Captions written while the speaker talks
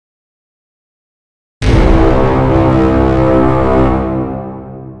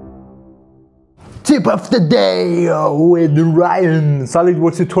tip of the day with Ryan.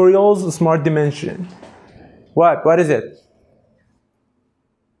 SolidWorks tutorials, smart dimension. What is it?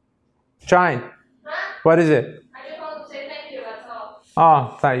 Shine. Huh? What is it? I just want to say thank you, that's all.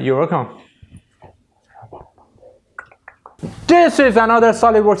 Oh, thank you. You're welcome. This is another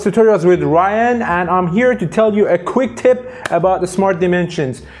SolidWorks tutorials with Ryan, and I'm here to tell you a quick tip about the smart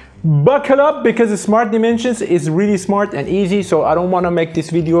dimensions. Buckle up, because the smart dimensions is really smart and easy, so I don't want to make this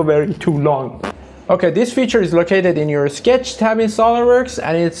video too long. Okay, this feature is located in your sketch tab in SolidWorks,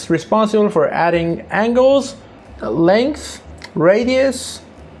 and it's responsible for adding angles, length, radius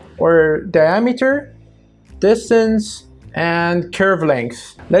or diameter, distance, and curve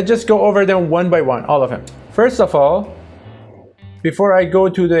length. Let's just go over them one by one, all of them. First of all, before I go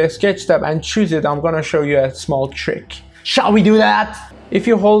to the sketch tab and choose it, I'm gonna show you a small trick. Shall we do that? If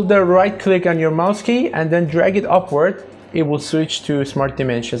you hold the right click on your mouse key and then drag it upward, it will switch to smart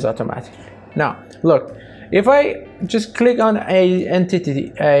dimensions automatically. Now, look, if I just click on a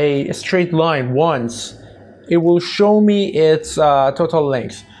entity, a straight line once, it will show me its total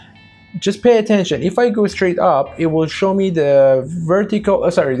length. Just pay attention. If I go straight up, it will show me the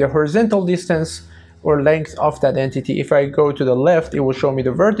the horizontal distance or length of that entity. If I go to the left, it will show me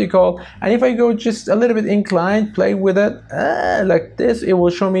the vertical, and if I go just a little bit inclined, play with it like this, it will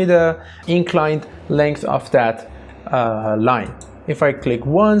show me the inclined length of that line. If I click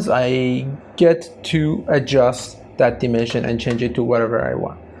once, I get to adjust that dimension and change it to whatever I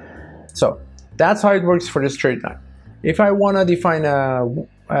want. So that's how it works for the straight line. If I want to define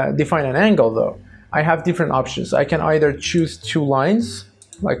an angle though, I have different options. I can either choose two lines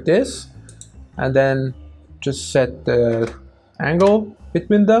like this and then just set the angle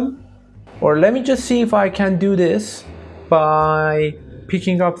between them, or let me just see if I can do this by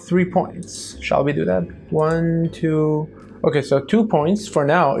picking up 3 points. Shall we do that? 1, 2. Okay, so 2 points for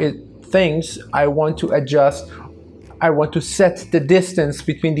now. It thinks I want to adjust, I want to set the distance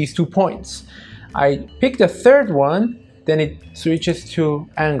between these 2 points. I pick the third one, then it switches to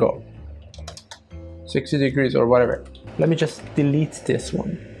angle 60 degrees or whatever. Let me just delete this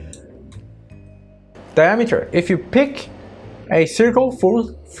one. Diameter. If you pick a circle,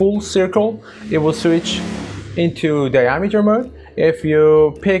 full circle, it will switch into diameter mode. If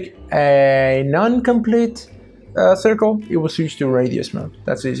you pick a non-complete circle, it will switch to radius mode.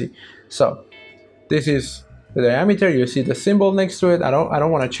 That's easy. So this is the diameter. You see the symbol next to it. I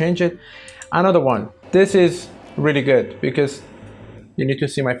don't want to change it. Another one. This is really good because you need to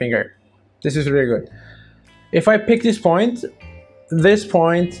see my finger. This is really good. If I pick this point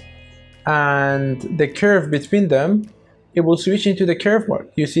and the curve between them, it will switch into the curve mode.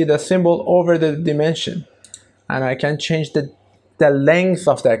 You see the symbol over the dimension, and I can change the length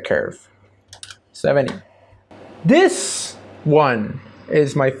of that curve. 70. This one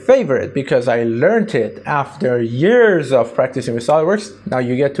is my favorite because I learned it after years of practicing with SolidWorks. Now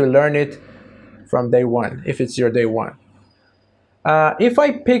you get to learn it from day one, if it's your day one. If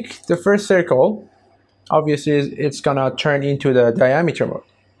I pick the first circle, obviously it's gonna turn into the diameter mode.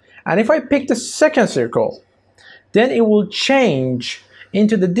 And if I pick the second circle, then it will change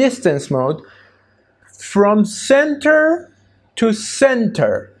into the distance mode from center to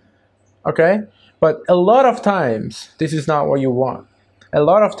center, okay? But a lot of times, this is not what you want. A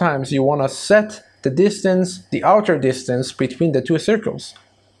lot of times you wanna set the distance, the outer distance between the two circles,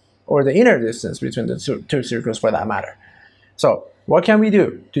 or the inner distance between the two circles for that matter. So what can we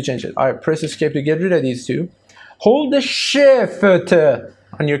do to change it? I press escape to get rid of these two. Hold the shift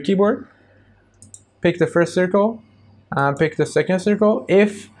on your keyboard, pick the first circle, and pick the second circle.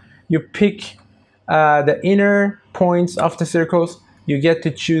 If you pick the inner points of the circles, you get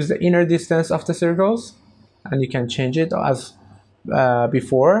to choose the inner distance of the circles, and you can change it as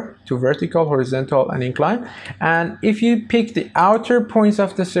before to vertical, horizontal, and incline. And if you pick the outer points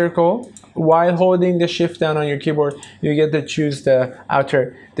of the circle while holding the shift down on your keyboard, you get to choose the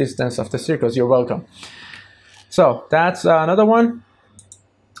outer distance of the circles. You're welcome. So that's another one.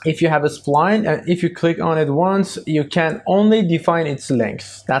 If you have a spline and if you click on it once, you can only define its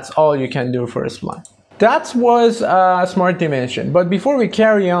length. That's all you can do for a spline. That was a smart dimension. But before we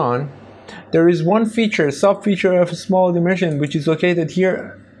carry on, there is one feature, sub-feature of a small dimension, which is located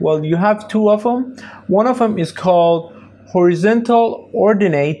here. Well, you have two of them. One of them is called horizontal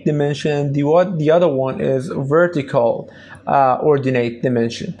ordinate dimension. The other one is vertical ordinate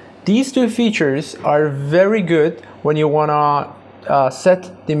dimension. These two features are very good when you want to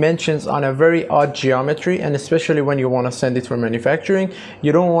set dimensions on a very odd geometry, and especially when you want to send it for manufacturing.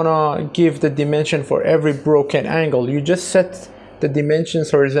 You don't want to give the dimension for every broken angle. You just set the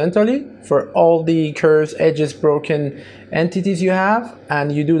dimensions horizontally for all the curves, edges, broken entities you have,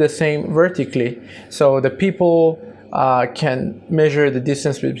 and you do the same vertically. So the people can measure the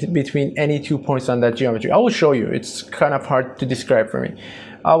distance between any 2 points on that geometry. I will show you. It's kind of hard to describe for me.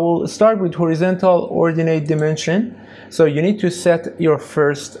 I will start with horizontal ordinate dimension. So you need to set your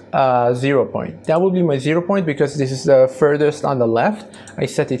first 0 point. That will be my 0 point because this is the furthest on the left. I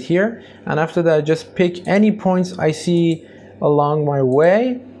set it here, and after that, just pick any points I see along my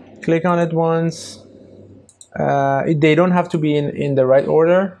way. Click on it once. They don't have to be in the right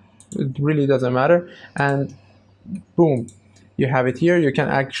order. It really doesn't matter. And boom, you have it here. You can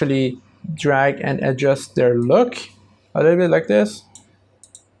actually drag and adjust their look a little bit like this.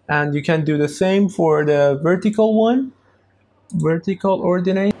 And you can do the same for the vertical one, vertical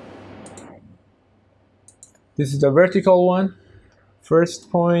ordinate. This is the vertical one.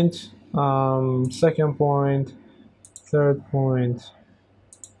 First point, second point, third point.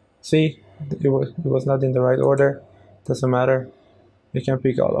 See, it was not in the right order. Doesn't matter. You can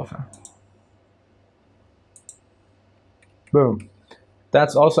pick all of them. Boom.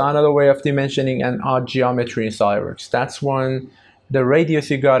 That's also another way of dimensioning an odd geometry in SolidWorks. That's one. The radius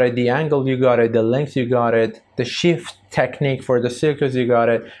you got it, the angle you got it, the length you got it, the shift technique for the circles you got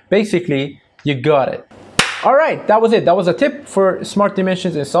it. Basically, you got it. All right, that was it. That was a tip for smart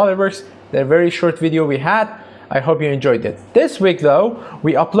dimensions in SolidWorks. The very short video we had. I hope you enjoyed it. This week though,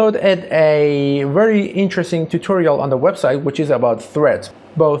 we uploaded a very interesting tutorial on the website, which is about threads,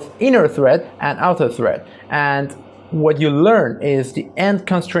 both inner thread and outer thread. And what you learn is the end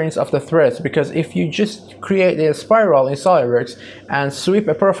constraints of the threads, because if you just create a spiral in SolidWorks and sweep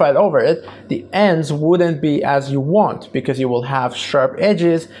a profile over it, the ends wouldn't be as you want because you will have sharp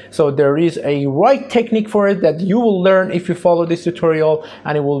edges. So there is a right technique for it that you will learn if you follow this tutorial,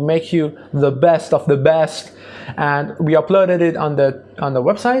 and it will make you the best of the best. And we uploaded it on the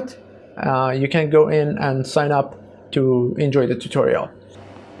website. You can go in and sign up to enjoy the tutorial.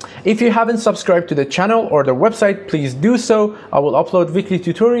 If you haven't subscribed to the channel or the website, please do so. I will upload weekly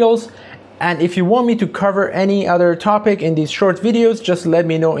tutorials. And if you want me to cover any other topic in these short videos, just let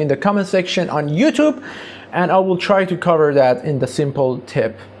me know in the comment section on YouTube, and I will try to cover that in the simple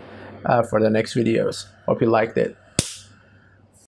tip for the next videos. Hope you liked it.